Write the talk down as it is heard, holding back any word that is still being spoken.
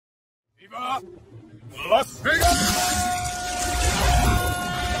Viva Las Vegas!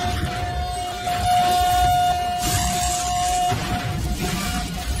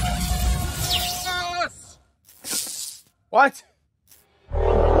 What?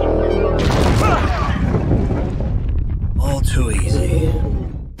 All too easy.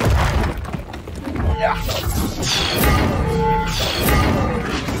 Yeah.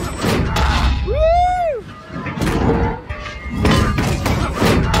 Woo!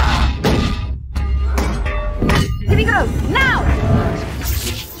 Here we go, now!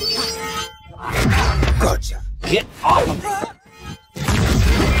 Gotcha. Get off of me.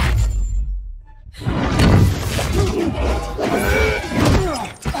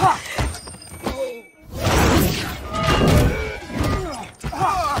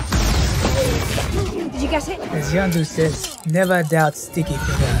 Did you get it? As Yandu says, never doubt sticky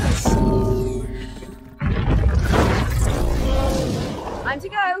fingers. Time to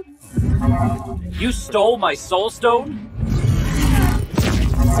go. You stole my soul stone?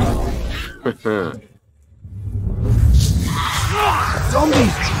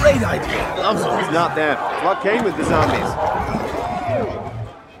 Zombies! Great idea! Love zombies. It's not them. It's what came with the zombies.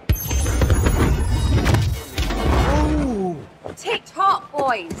 TikTok,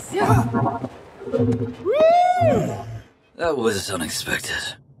 boys. That was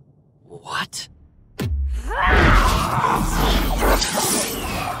unexpected. What?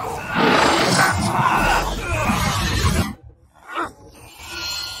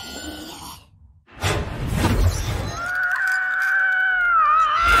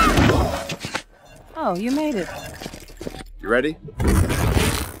 Oh, you made it. You ready?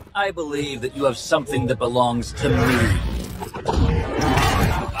 I believe that you have something that belongs to me.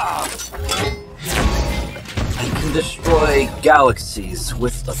 I can destroy galaxies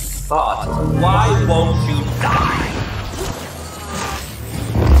with a thought. Why won't you die?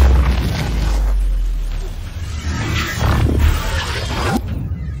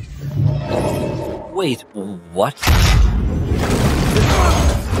 Wait, what?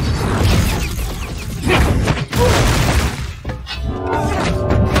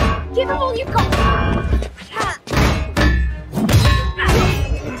 Give him all you've got.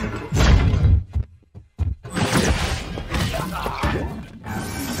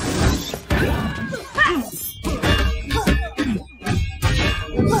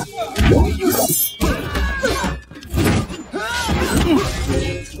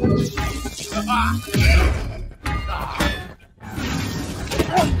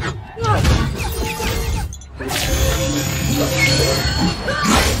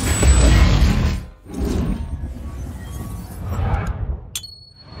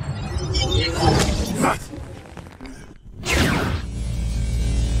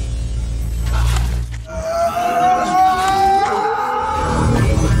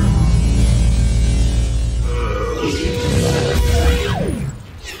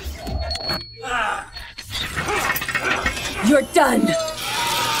 You're done.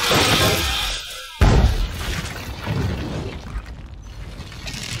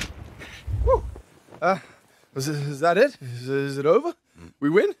 Is that it? Is it over? We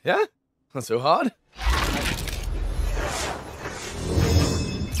win? Yeah? Not so hard.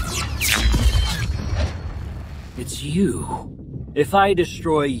 It's you. If I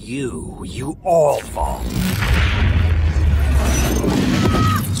destroy you, you all fall.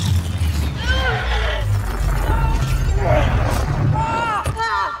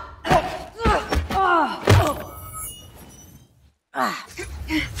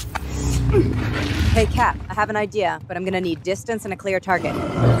 Hey, Cap, I have an idea, but I'm gonna need distance and a clear target.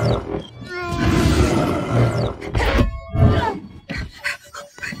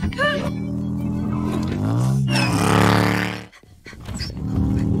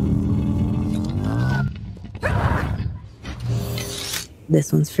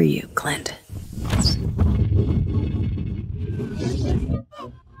 This one's for you, Clint.